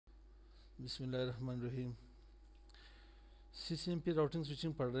बिस्मिल्लाहिर्रहमानिर्रहीम। CCMP routing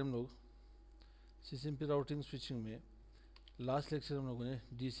switching पढ़ रहे हैं हम लोग। CCMP राउटिंग स्विचिंग में लास्ट लेक्चर हम लोगों ने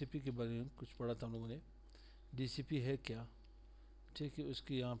DHCP के बारे में कुछ पढ़ा था। हम लोगों ने DHCP है क्या, ठीक है,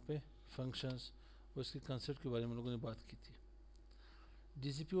 उसकी यहाँ पे फंक्शंस, उसके कंसेप्ट के बारे में हम लोगों ने बात की थी।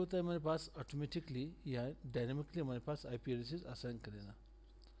 DHCP होता है हमारे पास ऑटोमेटिकली या डायनेमिकली हमारे पास IP एड्रेसेस असाइन कर देना।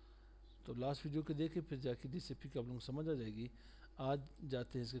 तो लास्ट वीडियो को देख के फिर जाके DHCP का आप लोगों को समझ आ जाएगी। आज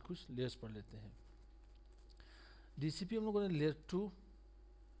जाते हैं इसके कुछ लेयर्स पढ़ लेते हैं। DHCP हम लोगों ने लेयर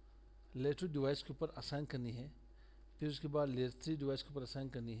टू डिवाइस के ऊपर असाइन करनी है, फिर उसके बाद लेयर 3 डिवाइस के ऊपर असाइन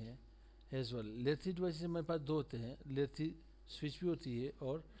करनी है एज वेल। लेयर 3 डिवाइस हमारे पास दो होते हैं, लेयर 3 स्विच भी होती है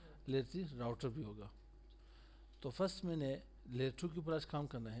और लेयर 3 राउटर भी होगा। तो फर्स्ट मैंने लेयर 2 के ऊपर आज काम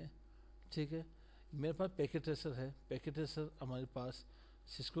करना है, ठीक है। मेरे पास पैकेट ट्रेसर है। पैकेट ट्रेसर हमारे पास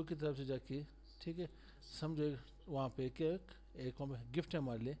सिस्को की तरफ से जाके, ठीक है, समझो वहाँ पे एक गिफ्ट है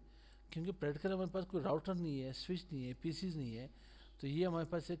हमारे लिए, क्योंकि प्रैक्टिकल हमारे पास कोई राउटर नहीं है, स्विच नहीं है, पीसीज नहीं है। तो ये हमारे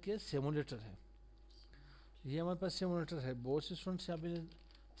पास एक सिमुलेटर है। ये हमारे पास सिमुलेटर है। बहुत से स्टूडेंट्स यहाँ पे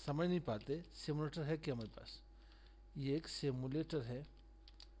समझ नहीं पाते सिमुलेटर है क्या हमारे पास। ये एक सिमुलेटर है।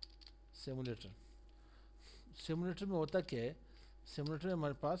 सिमुलेटर में होता क्या है, सिमुलेटर में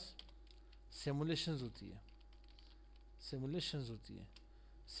हमारे पास सिमुलेशंस होती है।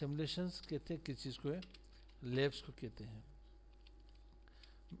 सिमुलेशंस कहते हैं किस चीज़ को है, लैब्स को कहते हैं।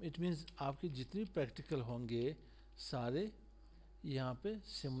 इट मीन्स आपके जितने प्रैक्टिकल होंगे सारे यहाँ पे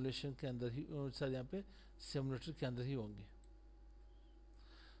सिमुलेशन के अंदर ही, सारे यहाँ पे सिमुलेटर के अंदर ही होंगे।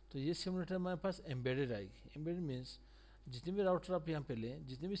 तो ये सिमुलेटर हमारे पास एम्बेडेड आएगी। एम्बेडेड मीन्स जितने भी राउटर आप यहाँ पे लें,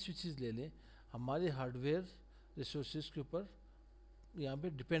 जितने भी स्विचेस ले लें, हमारे हार्डवेयर रिसोर्सेज के ऊपर यहाँ पे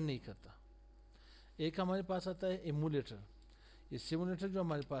डिपेंड नहीं करता। एक हमारे पास आता है एमुलेटर। ये सिमुलेटर जो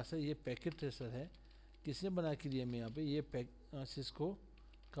हमारे पास है, ये पैकेट ट्रेसर है। किसने बना के दिया हमें यहाँ पे, ये सिस्को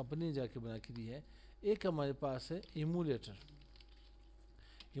कंपनी ने जाके बना के दी है। एक हमारे पास है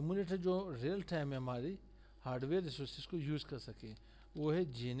इमुलेटर जो रियल टाइम में हमारी हार्डवेयर रिसोर्सेज को यूज़ कर सके, वो है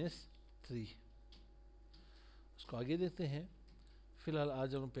GNS3। उसको आगे देखते हैं। फिलहाल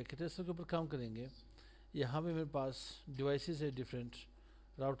आज हम पैकेट ट्रेसर के ऊपर काम करेंगे। यहाँ पे मेरे पास डिवाइसेस है, डिफरेंट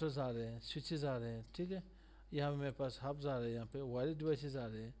राउटर्स आ रहे हैं, स्विचेस आ रहे हैं, ठीक है। यहाँ पे मेरे पास हब्स आ रहे हैं, यहाँ पे वायरलेस डिवाइसेस आ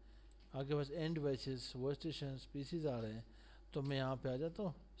रहे हैं, आगे पास end devices, work station, PCs आ रहे हैं। तो मैं यहाँ पे आ जाता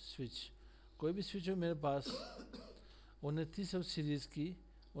हूँ स्विच। कोई भी स्विच हो मेरे पास 2900 सीरीज़ की,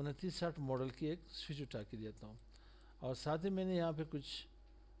 2960 मॉडल की एक स्विच उठा के देता हूँ। और साथ ही मैंने यहाँ पे कुछ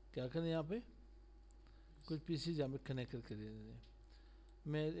क्या करना, यहाँ पे कुछ पीसी यहाँ पे कनेक्ट करके दे दें।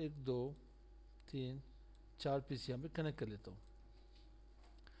 मैं 1 2 3 4 पीसी यहाँ पे कनेक्ट कर लेता हूँ।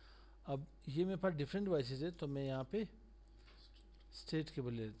 अब ये मेरे पास डिफरेंट डिवाइसेस है, तो मैं यहाँ पे स्टेट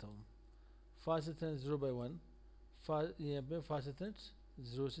केबल ले लेता हूँ। फास्ट इथरनेट 0/1, यहाँ पे फास्ट इथरनेट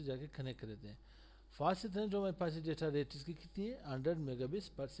 0 से जाके कनेक्ट कर देते हैं। फास्ट इथरनेट जो हमारे पास डेटा रेट इसकी कितनी है, 100 मेगाबिट्स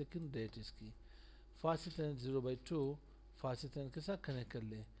पर सेकंड रेट इसकी। फास्ट इथरनेट 0/2 फास्ट इथरनेट के साथ कनेक्ट कर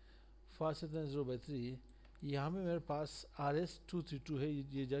ले। फास्ट इथरनेट 0/3, यहाँ पे मेरे पास RS232 है,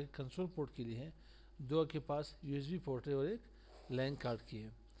 ये जाके कंसोल पोर्ट के लिए है। दो के पास USB पोर्ट है और एक लैन कार्ड की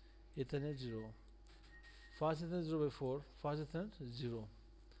है। Ethernet 0, fast Ethernet 0/4, fast Ethernet 0।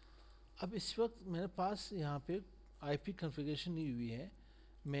 अब इस वक्त मेरे पास यहाँ पे IP कॉन्फ़िगरेशन नहीं हुई है।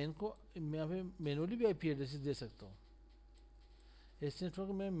 मैं इनको यहाँ पे मैनुअली भी IP एड्रेसेस दे सकता हूँ। इस नेटवर्क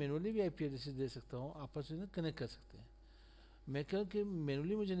में मैनुअली भी IP एड्रेसेस दे सकता हूँ, आपस में कनेक्ट कर सकते हैं। मैं कहूँ कि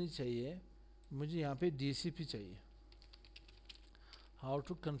मैनुअली मुझे नहीं चाहिए, मुझे यहाँ पे DHCP चाहिए। How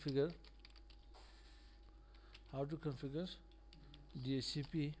to configure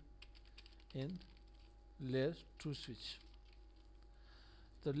DHCP in layer 2 switch.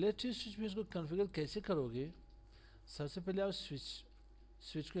 तो लेयर 2 स्विच में इसको कॉन्फ़िगर कैसे करोगे। सबसे पहले आप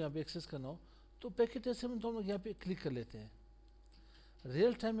स्विच को यहाँ पे एक्सेस करना हो तो पैकेट ऐसे में तो हम लोग यहाँ पे क्लिक कर लेते हैं।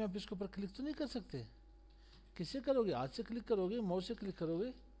 रियल टाइम में आप इसके ऊपर क्लिक तो नहीं कर सकते। किससे करोगे, हाथ से क्लिक करोगे, माउस से क्लिक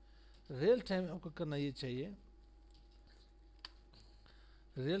करोगे। रियल टाइम आपको करना ये चाहिए।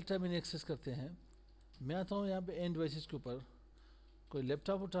 रियल टाइम में एक्सेस करते हैं। मैं आता हूँ यहाँ पे एंड डिवाइसेस के ऊपर, कोई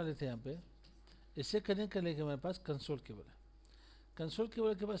लैपटॉप उठा लेते हैं। यहाँ पे इसे कनेक्ट करने के हमारे पास कंसोल केबल है। कंसोल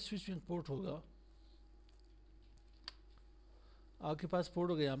केबल के पास स्विच पोर्ट होगा, आपके पास पोर्ट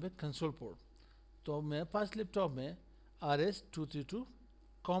हो गया यहाँ पे कंसोल पोर्ट। तो मेरे पास लैपटॉप में RS232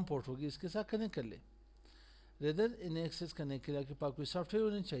 कॉम पोर्ट होगी, इसके साथ कनेक्ट कर ले। रेदर इन्हें एक्सेस करने के लिए आपके पास कोई सॉफ्टवेयर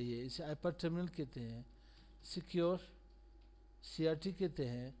होनी चाहिए। इसे हाइपर टर्मिनल कहते हैं, सिक्योर CRT कहते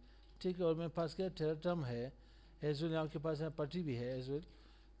हैं, ठीक है। और मेरे पास क्या टेराटर्म है एज वेल, आपके पास यहाँ पटी भी है एज वेल।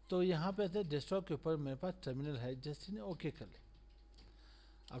 तो यहाँ पे आते हैं डेस्कटॉप के ऊपर मेरे पास टर्मिनल है, जस्ट इन्हें ओके कर ले।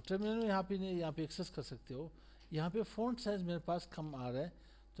 अब टर्मिनल में यहाँ पे एक्सेस कर सकते हो। यहाँ पे फ़ॉन्ट साइज़ मेरे पास कम आ रहा है,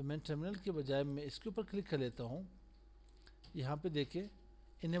 तो मैं टर्मिनल के बजाय मैं इसके ऊपर क्लिक कर लेता हूँ, यहाँ पे देखिए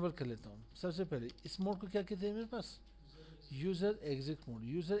इनेबल कर लेता हूँ। सबसे पहले इस मोड को क्या कहते हैं मेरे पास, user exit mode,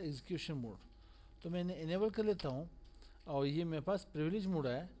 user execution mode. तो मैंने इनेबल कर लेता हूँ और ये मेरे पास प्रिविलेज मोड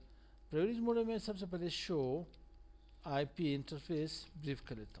है। प्रिविलेज मोड में सबसे पहले शो आईपी इंटरफेस ब्रीफ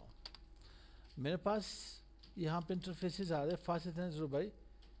कर लेता हूँ। मेरे पास यहाँ पे इंटरफेसेस आ रहे हैं फास्ट इथरनेट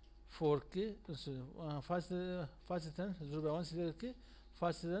 0/4 के, फास्ट इथरनेट 0/1 से लेकर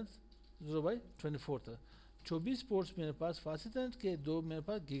फास्ट इथरनेट 0/24 तक। 24 पोर्ट्स मेरे पास फास्ट इथरनेट के, 2 मेरे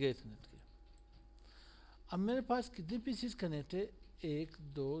पास गीगा इथरनेट के। अब मेरे पास कितने पीसीज कनेक्ट है, 1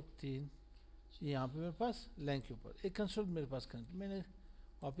 2 3, यहाँ पे मेरे पास लैन के ऊपर एक कंसोल मेरे पास कनेक्ट, मैंने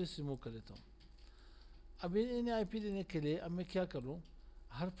वापस रिमूव कर देता हूँ। अब इन्हें आईपी देने के लिए अब मैं क्या करूँ,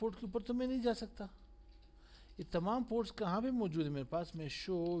 हर पोर्ट के ऊपर तो मैं नहीं जा सकता। ये तमाम पोर्ट्स कहाँ पे मौजूद है मेरे पास, मैं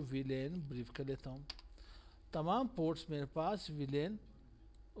शो विलेन ब्रीफ कर लेता हूँ। तमाम पोर्ट्स मेरे पास विलेन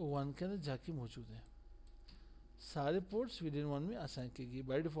 1 के अंदर जाके मौजूद है। सारे पोर्ट्स विलेन 1 में असाइन की गई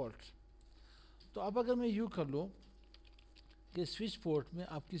बाय डिफ़ॉल्ट। तो अब अगर मैं यूँ कर लूँ कि स्विच पोर्ट में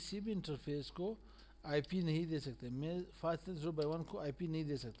आप किसी भी इंटरफेस को आईपी नहीं दे सकते, मैं फास्ट 0/1 को आईपी नहीं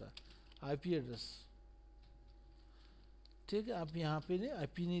दे सकता, आईपी एड्रेस, ठीक है। आप यहाँ पे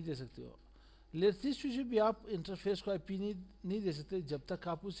आईपी नहीं दे सकते हो। लेयर 3 स्विच में भी आप इंटरफेस को आईपी नहीं दे सकते जब तक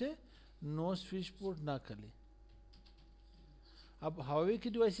आप उसे नो स्विच पोर्ट ना कर लें। अब huawei के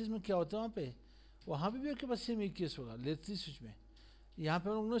डिवाइसेस में क्या होता है, वहाँ पे भी आपके पास सेम एक केस होगा। लेयर 3 स्विच में यहाँ पे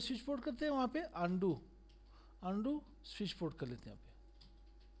हम लोग नो स्विच पोर्ट करते हैं, वहाँ पे अंडू स्विच पोर्ट कर लेते हैं, यहाँ पे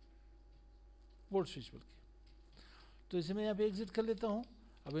पोर्ट स्विच पोर्ट के। तो इसे मैं यहाँ पे एग्जिट कर लेता हूँ।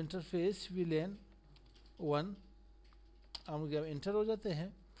 अब इंटरफेस विलेन 1 हम लोग इंटर हो जाते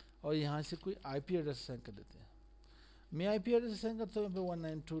हैं और यहाँ से कोई आईपी एड्रेस असाइन कर देते हैं। मैं आईपी एड्रेस असाइन करता हूँ, यहाँ पे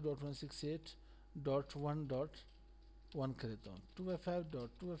 192.168.1.1 कर देता हूँ,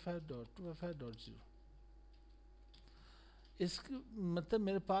 255.255.255.0। इसके मतलब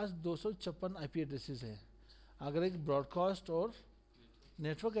मेरे पास 256 आईपी एड्रेसेस है। अगर एक ब्रॉडकास्ट और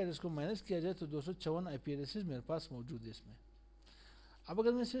नेटवर्क एड्रेस को माइनस किया जाए तो 254 आईपी एड्रेसेस मेरे पास मौजूद है इसमें। अब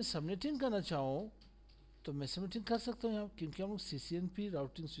अगर मैं इसमें सबनेटिंग करना चाहूँ तो मैं सबनेटिंग कर सकता हूँ यहाँ, क्योंकि हम लोग CCNP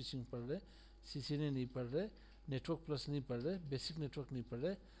राउटिंग स्विचिंग पढ़ रहे, CCNA नहीं पढ़ रहे, नेटवर्क प्लस नहीं पढ़ रहे, बेसिक नेटवर्क नहीं पढ़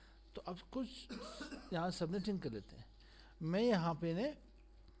रहे। तो अब कुछ यहाँ सबनेटिंग कर लेते हैं। मैं यहाँ पे ने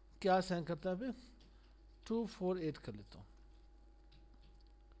क्या साइन करता है, 248 कर लेता हूँ,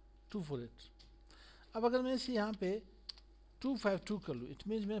 248। अब अगर मैं इसे यहाँ पे 252 कर लूँ, इट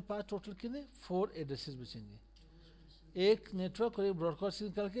मीन्स मेरे पास टोटल कितने 4 एड्रेसेस बचेंगे, एक नेटवर्क और एक ब्रॉडकास्ट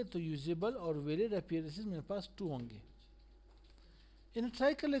निकाल के। तो यूजेबल और वैलिड आईपी एड्रेसेस मेरे पास 2 होंगे। इन्हें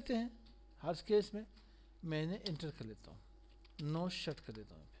ट्राई कर लेते हैं। हर केस में मैं इन्हें एंटर कर लेता हूँ, नो शट कर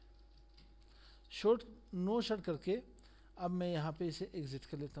देता हूँ, नो शट करके अब मैं यहाँ पे इसे एग्जिट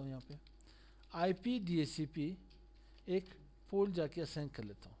कर लेता हूँ। यहाँ पे आईपी DHCP एक पोल जाके असाइन कर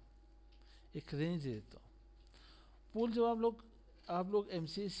लेता हूँ, एक रेंज दे देता हूँ। पोल जब आप लोग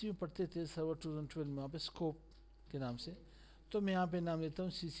MCSE में पढ़ते थे सर्वर 2012 में, वहाँ पे स्कोप के नाम से, तो मैं यहाँ पे नाम देता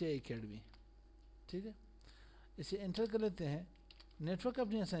हूँ CCIE Academy, ठीक है। इसे एंटर कर लेते हैं। नेटवर्क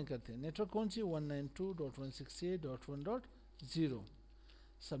अपनी असाइन करते हैं, नेटवर्क कौन सी 192.168.1.0।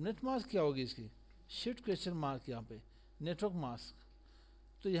 सबनेट मास्क क्या होगी इसकी, शिफ्ट क्वेश्चन मार्क यहाँ पे नेटवर्क मास्क।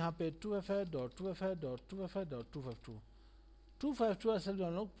 तो यहाँ पे 255.255.255.252 252 असल में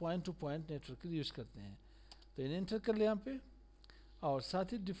हम लोग पॉइंट टू पॉइंट नेटवर्क के लिए यूज़ करते हैं। तो इन्हें एंटर कर ले यहाँ पे, और साथ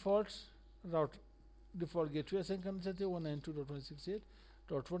ही डिफ़ॉल्ट गेटवे असाइन करना चाहते हो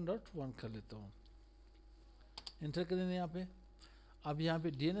 192.168.1.1 कर लेता हूँ, एंटर कर लेना यहाँ पे। अब यहाँ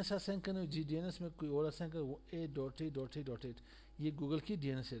पे DNS असाइन करना, DNS में कोई और असाइन कर, 8.8.8.8, ये गूगल की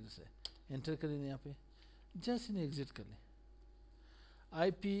DNS एड्रेस है, एंटर कर लेना यहाँ पे। जस्ट इन्हें एग्जिट कर लें।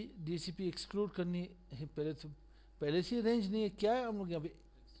 आईपी DHCP एक्सक्लूड करनी है, पहले से रेंज नहीं है, क्या है हम लोग यहाँ पे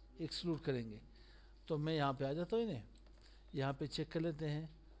एक्सक्लूड करेंगे। तो मैं यहाँ पे आ जाता हूँ, इन्हें यहाँ पे चेक कर लेते हैं।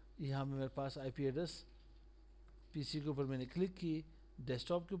 यहाँ पे मेरे पास आईपी एड्रेस पीसी के ऊपर मैंने क्लिक की,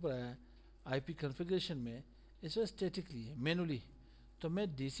 डेस्कटॉप के ऊपर आया, आईपी कॉन्फ़िगरेशन में इस वक्त स्टैटिकली है, मैनुअली। तो मैं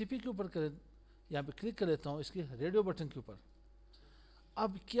DCP के ऊपर यहाँ पे क्लिक कर लेता हूँ, इसके रेडियो बटन के ऊपर।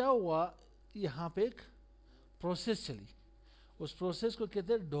 अब क्या हुआ, यहाँ पे एक प्रोसेस चली, उस प्रोसेस को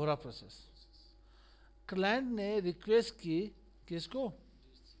कहते हैं डोरा प्रोसेस। क्लाइंट ने रिक्वेस्ट की किसको,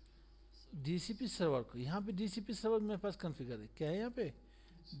 DCP सर्वर को। यहाँ पे DCP सर्वर मेरे पास कॉन्फ़िगर है, क्या है यहाँ पे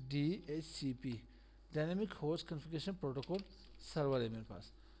DHCP, dynamic host configuration protocol server है मेरे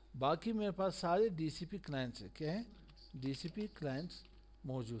पास। बाकी मेरे पास सारे DCP क्लाइंट्स हैं, क्या है DCP क्लाइंट्स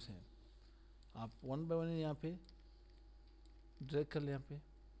मौजूद हैं। आप 1 बाय 1 यहाँ पे ड्रैग कर लें यहाँ पे।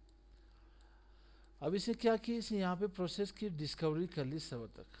 अब इसने क्या किया, इसने यहाँ पे प्रोसेस की डिस्कवरी कर ली सर्वर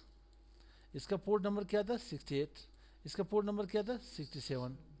तक। इसका पोर्ट नंबर क्या था 68, इसका पोर्ट नंबर क्या था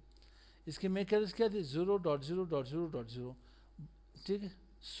 67, इसके मैक एड्रेस क्या थी 0.0.0.0, ठीक है,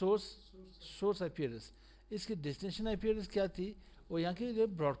 सोर्स आईपी एड्रेस। इसकी डेस्टिनेशन आईपी एड्रेस क्या थी, वो यहाँ की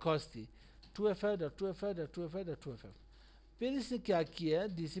ब्रॉडकास्ट थी 2FI.2FI.2FI.2FI। फिर इसने क्या किया,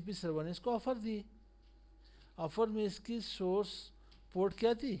 डीसीपी सर्वर ने इसको ऑफर दी। ऑफर में इसकी सोर्स पोर्ट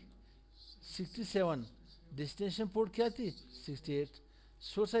क्या थी 67, डेस्टिनेशन पोर्ट क्या थी 68,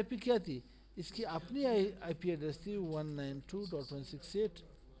 सोर्स आईपी क्या थी, इसकी अपनी आईपी एड्रेस थी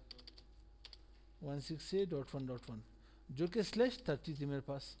 192.168.168.1.1 जो कि /30 थी मेरे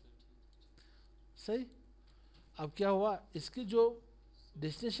पास। सही। अब क्या हुआ, इसकी जो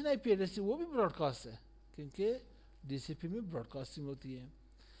डेस्टिनेशन आईपी एड्रेस थी वो भी ब्रॉडकास्ट है, क्योंकि डीसीपी में ब्रॉडकास्टिंग होती है।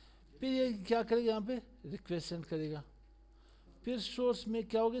 फिर ये क्या करेगा, यहाँ पे रिक्वेस्ट सेंड करेगा। फिर सोर्स में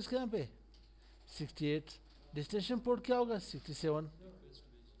क्या होगा इसके यहाँ पे 68, डेस्टिनेशन पोर्ट क्या होगा 67,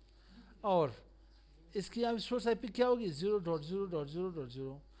 और इसकी यहाँ सोर्स आईपी क्या होगी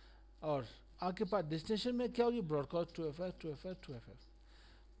 0.0.0.0, और आपके पास डेस्टिनेशन में क्या होगी ब्रॉडकास्ट 2FI.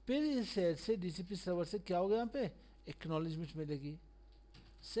 फिर इस साइड से डीसीपी सर्वर से क्या होगा, यहाँ पे एक्नॉलेजमेंट मिलेगी।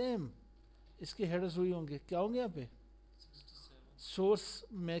 सेम इसके हेडर्स वही होंगे, क्या होंगे यहाँ पे सोर्स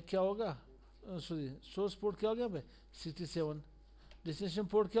में क्या होगा, सॉरी सोर्स पोर्ट क्या होगा यहाँ पे 67, डेस्टिनेशन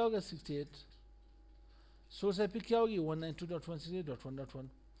पोर्ट क्या होगा 68, सोर्स आईपी क्या होगी 192.168.1.1,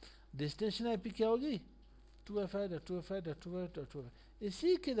 डेस्टिनेशन आईपी क्या होगी 2FI.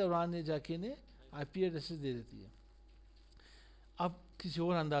 इसी के दौरान ये जाके ने आईपी एड्रेसेस दे देती है। अब किसी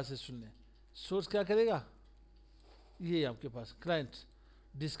और अंदाज से सुन लें, सोर्स क्या करेगा, ये आपके पास क्लाइंट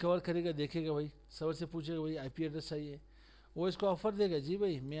डिस्कवर करेगा, देखेगा भाई, सर्वर से पूछेगा भाई आईपी एड्रेस चाहिए, वो इसको ऑफर देगा, जी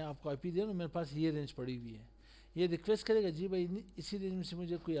भाई मैं आपको आईपी दे रहा हूँ, मेरे पास ये रेंज पड़ी हुई है। ये रिक्वेस्ट करेगा, जी भाई इसी रेंज में से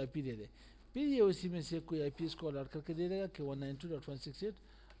मुझे कोई आईपी दे दे। फिर ये उसी में से कोई आईपी इसको अलॉट करके दे देगा कि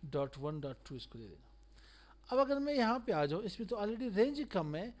 192.168.1.2 इसको दे देगा। अब अगर मैं यहाँ पे आ जाऊँ, इसमें तो ऑलरेडी रेंज ही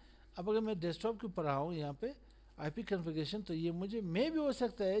कम है। अब अगर मैं डेस्कटॉप के ऊपर आऊँ यहाँ पे आईपी कॉन्फ़िगरेशन, तो ये मुझे भी हो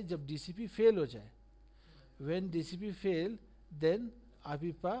सकता है जब डीसीपी फेल हो जाए, when DCP fail then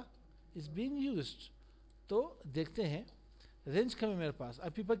IP पा इज बीइंग यूज्ड। तो देखते हैं रेंज कम है मेरे पास,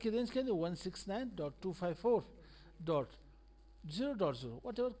 आईपी की रेंज क्या है 169.254.0.0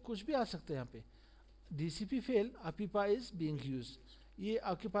 व्हाटएवर, कुछ भी आ सकता है यहाँ पे। डीसीपी फेल आईपी पा इज बीइंग यूज्ड, ये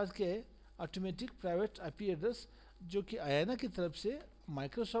आपके पास क्या है ऑटोमेटिक प्राइवेट आईपी एड्रेस जो कि आयाना की तरफ से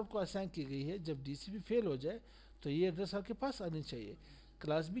माइक्रोसॉफ्ट को असाइन की गई है। जब डीसीपी फेल हो जाए तो ये एड्रेस आपके पास आनी चाहिए।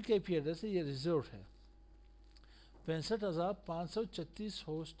 क्लास बी का आईपी एड्रेस है, ये रिजर्व है। 65,536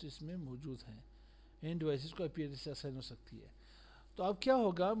 होस्ट इसमें मौजूद हैं, इन डिवाइसेस को आईपी एड्रेस से असाइन हो सकती है। तो अब क्या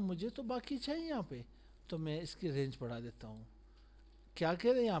होगा, मुझे तो बाकी चाहिए यहाँ पे, तो मैं इसकी रेंज बढ़ा देता हूँ। क्या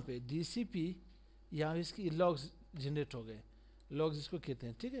कह रहे हैं यहाँ पे डीसीपी, यहाँ इसकी लॉग्स जनरेट हो गए, लॉग्स इसको कहते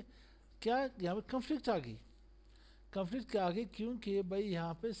हैं, ठीक है। क्या यहाँ पे कन्फ्लिक्ट आ गई, कन्फ्लिक्ट क्या आ गई, क्योंकि भाई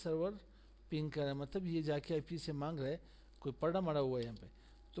यहाँ पे सर्वर पिंग कर रहा है, मतलब ये जाके आईपी से मांग रहा है, कोई पड़ा मड़ा हुआ है यहाँ पे।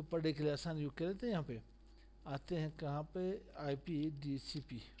 तो पढ़ने के लिए आसान यूज कर लेते हैं, यहाँ पे आते हैं कहाँ पे आईपी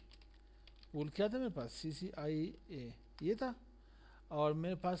डीसीपी वोल क्या था मेरे पास CCIE ये था, और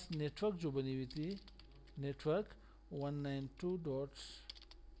मेरे पास नेटवर्क जो बनी हुई थी नेटवर्क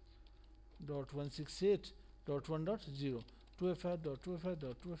 192.168.1.0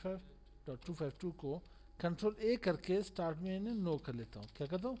 2FI.2FI.2FI.252 को कंट्रोल A करके स्टार्ट में इन्हें नो कर लेता हूँ। क्या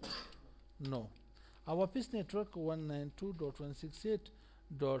करता हूँ, नो। अब वापस नेटवर्क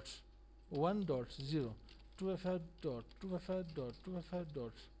 192.168.1.0 2FI.2FI.2FI.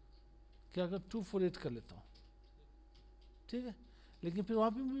 क्या कर 248 कर लेता हूँ, ठीक है। लेकिन फिर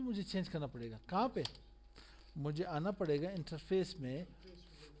वहाँ पे भी मुझे चेंज करना पड़ेगा, कहाँ पे मुझे आना पड़ेगा इंटरफेस में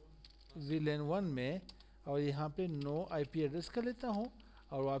VLAN 1 में, और यहाँ पे नो आईपी एड्रेस कर लेता हूँ,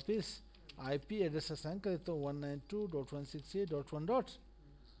 और वापस आईपी एड्रेस असाइन कर लेता हूँ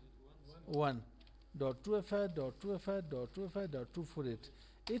 192.168.1.2FI.2FI.2FI.248।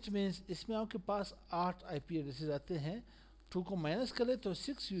 इट मीन्स इसमें आपके पास 8 आईपी एड्रेसेस आते हैं, 2 को माइनस करें तो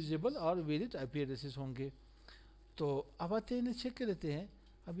 6 यूजेबल और वैलिड आईपी एड्रेसेस होंगे। तो अब आते हैं, इन्हें चेक कर लेते हैं।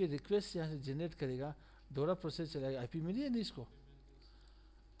 अब ये रिक्वेस्ट यहाँ से जनरेट करेगा, डोरा प्रोसेस चलाएगा, आईपी मिली है नहीं इसको।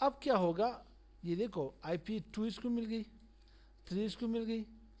 अब क्या होगा, ये देखो आईपी 2 इसको मिल गई, 3 इसको मिल गई,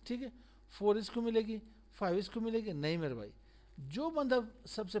 ठीक है, 4 इसको मिलेगी, 5 इसको मिलेगी। नहीं मेरे भाई, जो बंदा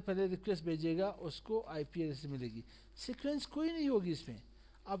सबसे पहले रिक्वेस्ट भेजेगा उसको आईपी एड्रेस मिलेगी, सीक्वेंस कोई नहीं होगी इसमें।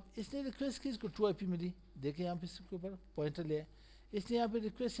 अब इसने रिक्वेस्ट की, इसको 2 आईपी मिली, देखें यहाँ पे इसके ऊपर पॉइंटर लिया है, इसने यहाँ पे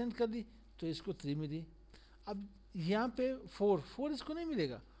रिक्वेस्ट सेंड कर दी तो इसको 3 मिली। अब यहाँ पे 4 इसको नहीं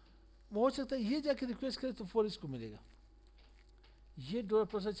मिलेगा, हो सकता है ये जाके रिक्वेस्ट करे तो 4 इसको मिलेगा, ये डोर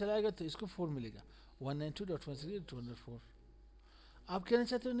प्रोसेस चलाएगा तो इसको 4 मिलेगा, 192.168.204। आप कहना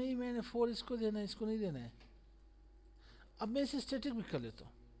चाहते हो नहीं मैंने 4 इसको देना है, इसको नहीं देना है। अब मैं इसे स्टैटिक भी कर लेता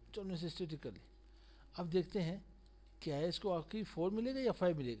हूँ, चलो मैं इसे स्टैटिक कर ली। अब देखते हैं क्या है, इसको आपकी 4 मिलेगा या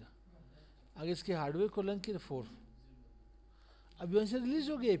 5 मिलेगा। अगर इसके हार्डवेयर को लंग किया 4, अब यहाँ से रिलीज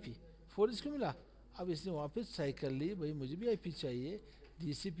हो गया IP, 4 इसको मिला। अब इसने वापस ट्राई कर ली, भाई मुझे भी IP चाहिए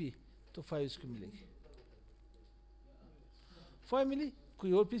DHCP, तो 5 इसको मिलेगी। 5 मिली।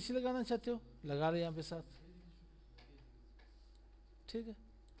 कोई और PC लगाना चाहते हो लगा रहे यहाँ पे साथ, ठीक है।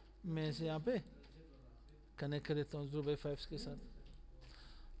 मैं इसे यहाँ पे कनेक्ट कर देता हूँ 0/5 के साथ।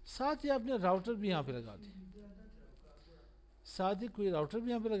 साथ ही आपने राउटर भी यहाँ पे लगा दी, साथ ही कोई राउटर भी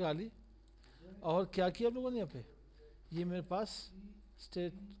यहाँ पे लगा ली। और क्या किया आप लोगों ने यहाँ पे, ये मेरे पास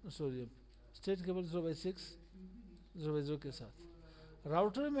स्टेट केबल 0/6 0/0 के साथ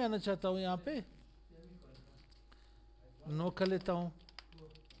राउटर में आना चाहता हूँ, यहाँ पे नो कर लेता हूँ।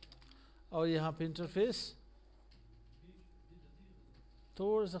 और यहाँ पे इंटरफेस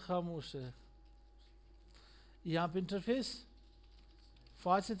थोड़ा सा खामोश है, यहाँ पे इंटरफेस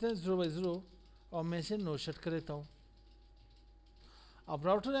फास्ट है 0/0 और मैं इसे नो शट कर लेता हूँ। अब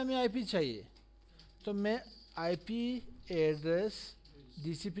राउटर हमें IP चाहिए, तो मैं IP एड्रेस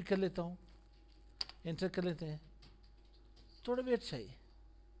DCP कर लेता हूँ, एंटर कर लेते हैं। थोड़ा वेट चाहिए,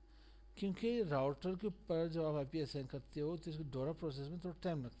 क्योंकि राउटर के ऊपर जब आप IP असाइन करते हो तो इसको डोरा प्रोसेस में थोड़ा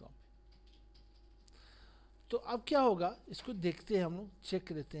टाइम लगता है। तो अब क्या होगा, इसको देखते हैं हम लोग, चेक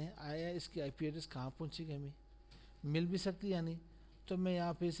कर लेते हैं आया इसकी IP एड्रेस कहाँ पहुँचेगी, हमें मिल भी सकती है या नहीं। तो मैं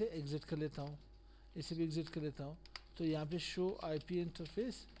यहाँ पे इसे एग्जिट कर लेता हूँ, इसे भी एग्जिट कर लेता हूँ। तो यहाँ पे शो IP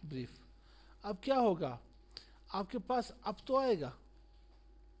इंटरफेस ब्रीफ। अब क्या होगा, आपके पास अब तो आएगा,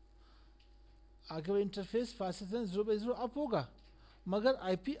 आगे वो इंटरफेस फास्ट 0/0 अप होगा, मगर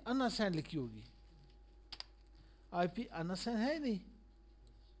IP अनअसाइन लिखी होगी। IP अनअसाइन है नहीं।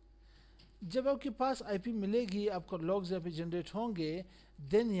 जब आपके पास IP मिलेगी, आपको लॉग्स यहाँ पे जनरेट होंगे,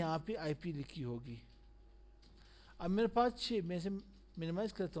 देन यहाँ पे IP लिखी होगी। अब मेरे पास 6, मैं इसे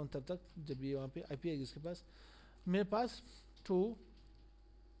मिनिमाइज करता हूँ तब तक जब ये वहाँ पे IP आएगी इसके पास। मेरे पास 2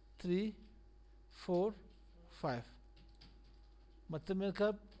 3 4 5, मतलब मेरे का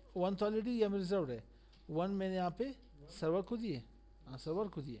 1 तो ऑलरेडी यहाँ में रिजर्व है। 1 मैंने यहाँ पे सर्वर को दिए, हाँ सर्वर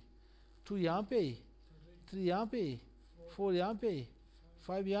को दिए। 2 यहाँ पे आई, 3 यहाँ पे आई, 4 यहाँ पे आई,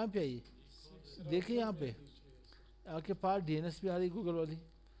 5 यहाँ पे आई। देखिए यहाँ पे आपके पास DNS भी आ रही, गूगल वाली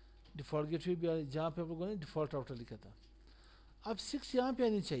डिफ़ॉल्ट गेटवे भी आ रही, जहाँ पे आप लोगों ने डिफ़ॉल्ट राउटर लिखा था। अब 6 यहाँ पे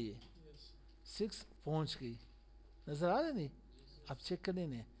आनी चाहिए, 6 पहुँच गई, नज़र आ रहा है नहीं। अब चेक कर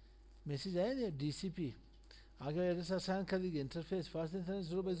लेने, मैसेज आया नहीं DCP आगे एड्रेस असाइन कर दीजिए। इंटरफेस फास्ट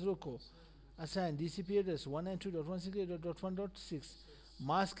 0/0 को असाइन DCP एड्रेस 192.168.1.6,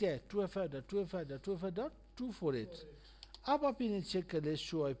 मास्क क्या है 2FI.2FI.2FI.248। अब आप इन्हें चेक कर ले,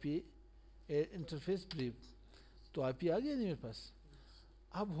 शो IP इंटरफेस ब्रीफ, तो IP आ गया नहीं मेरे पास।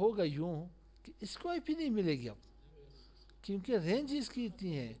 अब होगा यूँ कि इसको IP नहीं मिलेगी अब, क्योंकि रेंज इसकी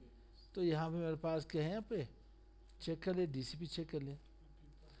इतनी है। तो यहाँ पे मेरे पास क्या है, यहाँ पे चेक कर ले, DCP चेक कर ले,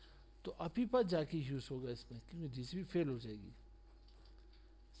 तो अपी पर जाके यूज़ होगा इसमें, क्योंकि DCP फेल हो जाएगी।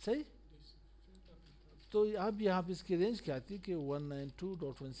 सही। तो अब यहाँ पे इसकी रेंज क्या आती है कि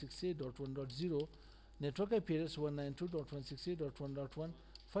 192.168.1.0, नेटवर्क IP एड्रेस 192.168.1.1,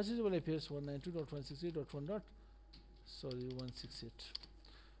 फर्स्ट वाला IP एड्रेस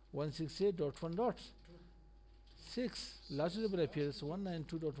 192.168.1.6, लास्ट वाला IP address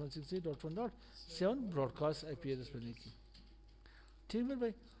 192.168.1.7 broadcast IP address बनेगी। ठीक है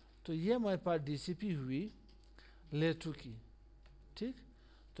भाई, तो ये हमारे पास DCP हुई लेयर 2 की। ठीक,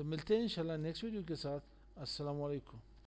 तो मिलते हैं इंशाल्लाह नेक्स्ट वीडियो के साथ। अस्सलाम वालेकुम।